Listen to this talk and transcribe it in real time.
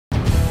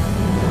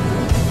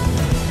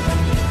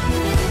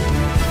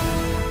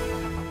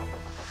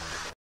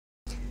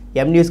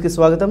M news కి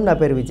స్వాగతం. నా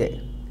పేరు విజయ్.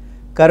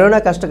 కరోనా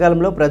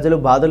కష్టకాలంలో ప్రజలు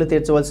బాధలు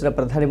తీర్చవలసిన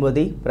ప్రధాని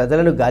మోదీ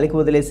ప్రజలను గాలికి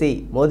వదిలేసి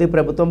మోదీ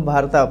ప్రభుత్వం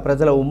భారత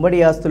ప్రజల ఉమ్మడి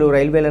ఆస్తులు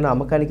రైల్వేలను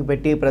అమ్మకానికి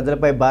పెట్టి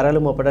ప్రజలపై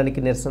భారాలు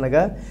మోపడానికి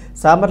నిరసనగా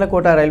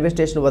సామర్లకోట రైల్వే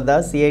స్టేషన్ వద్ద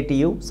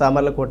సిఐటియు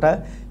సామర్లకోట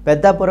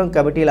పెద్దాపురం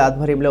కమిటీల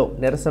ఆధ్వర్యంలో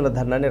నిరసన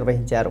ధర్నా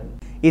నిర్వహించారు.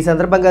 ఈ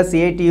సందర్భంగా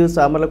సిఐటియు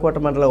సామర్లకోట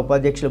మండల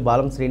ఉపాధ్యక్షులు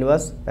బాలం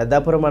శ్రీనివాస్,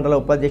 పెద్దాపురం మండల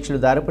ఉపాధ్యక్షులు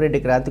దారపురెడ్డి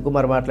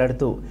క్రాంతికుమార్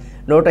మాట్లాడుతూ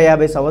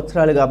 150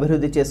 సంవత్సరాలుగా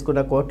అభివృద్ధి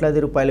చేసుకున్న కోట్లాది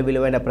రూపాయల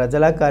విలువైన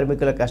ప్రజల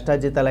కార్మికుల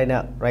కష్టార్జితాలైన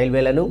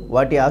రైల్వేలను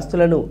వాటి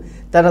ఆస్తులను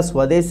తన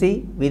స్వదేశీ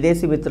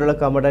విదేశీ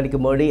మిత్రులకు అమ్మడానికి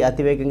మోడీ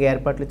అతివేగంగా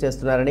ఏర్పాట్లు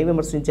చేస్తున్నారని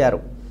విమర్శించారు.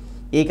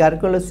 ఈ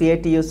కార్యక్రమంలో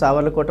సిఐటియు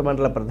సామర్లకోట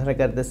మండల ప్రధాన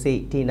కార్యదర్శి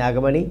టి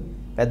నాగమణి,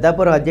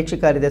 పెద్దాపురం అధ్యక్ష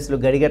కార్యదర్శులు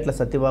గడిగట్ల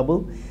సత్యబాబు,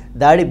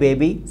 దాడి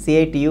బేబీ,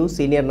 సిఐటియు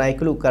సీనియర్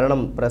నాయకులు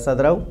కరణం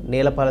ప్రసాదరావు,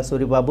 నీలపాల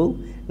సూరిబాబు,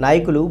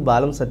 నాయకులు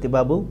బాలం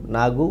సత్యబాబు,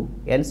 నాగు,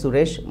 ఎన్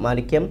సురేష్,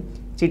 మాణిక్యం,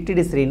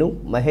 చిట్టిడి శ్రీను,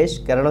 మహేష్,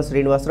 కరణం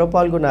శ్రీనివాసరావు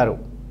పాల్గొన్నారు.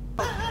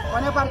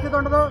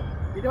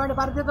 ఇటువంటి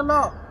పరిస్థితుల్లో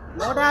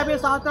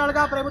 150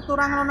 సంవత్సరాలుగా ప్రభుత్వ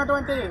రంగంలో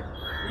ఉన్నటువంటి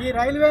ఈ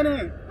రైల్వేని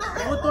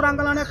ప్రభుత్వ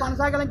రంగంలోనే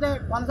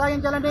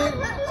కొనసాగించాలని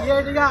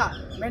సిఐటిగా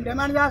మేము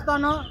డిమాండ్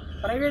చేస్తాను.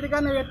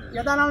 ప్రైవేటీకరణ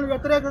విధానాలను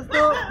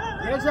వ్యతిరేకిస్తూ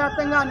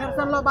దేశవ్యాప్తంగా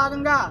నిరసనలో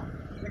భాగంగా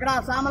ఇక్కడ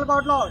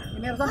సామర్లకోటలో ఈ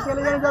నిరసన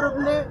తెలియజేయడం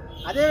జరుగుతుంది.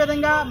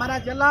 అదేవిధంగా మన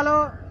జిల్లాలో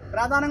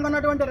ప్రధానంగా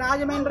ఉన్నటువంటి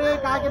రాజమండ్రి,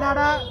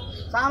 కాకినాడ,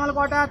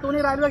 సామర్లకోట,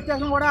 తుని రైల్వే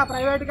స్టేషన్ కూడా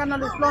ప్రైవేటీకరణ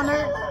లిస్టులో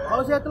ఉన్నాయి.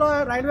 భవిష్యత్తులో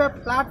రైల్వే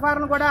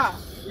ప్లాట్ఫారం కూడా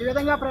ఈ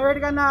విధంగా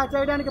ప్రైవేటీకరణ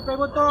చేయడానికి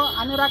ప్రభుత్వం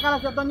అన్ని రకాల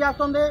సిద్ధం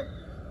చేస్తుంది.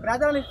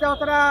 ప్రజల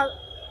నిత్యావసర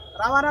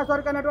రవాణా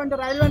సరుకైనటువంటి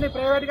రైల్వేని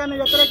ప్రైవేటీకరణ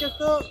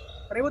వ్యతిరేకిస్తూ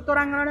ప్రభుత్వ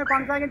రంగంలోనే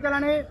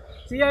కొనసాగించాలని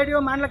సిఐటియు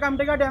మండల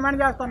కమిటీగా డిమాండ్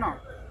చేస్తున్నాం.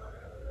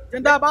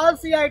 జిందాబాద్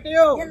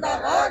సిఐటియు.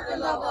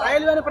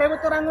 రైల్వేని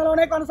ప్రభుత్వ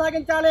రంగంలోనే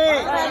కొనసాగించాలి.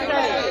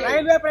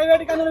 రైల్వే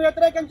ప్రైవేటీకరణను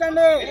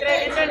వ్యతిరేకించండి.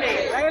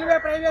 రైల్వే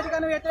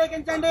ప్రైవేటీకరణ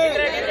వ్యతిరేకించండి.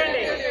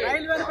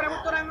 రైల్వేని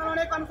ప్రభుత్వ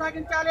రంగంలోనే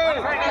కొనసాగించాలి.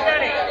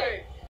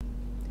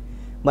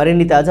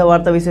 మరిన్ని తాజా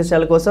వార్తా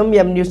విశేషాల కోసం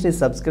ఎం న్యూస్ని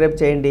సబ్స్క్రైబ్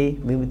చేయండి,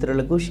 మీ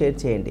మిత్రులకు షేర్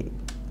చేయండి.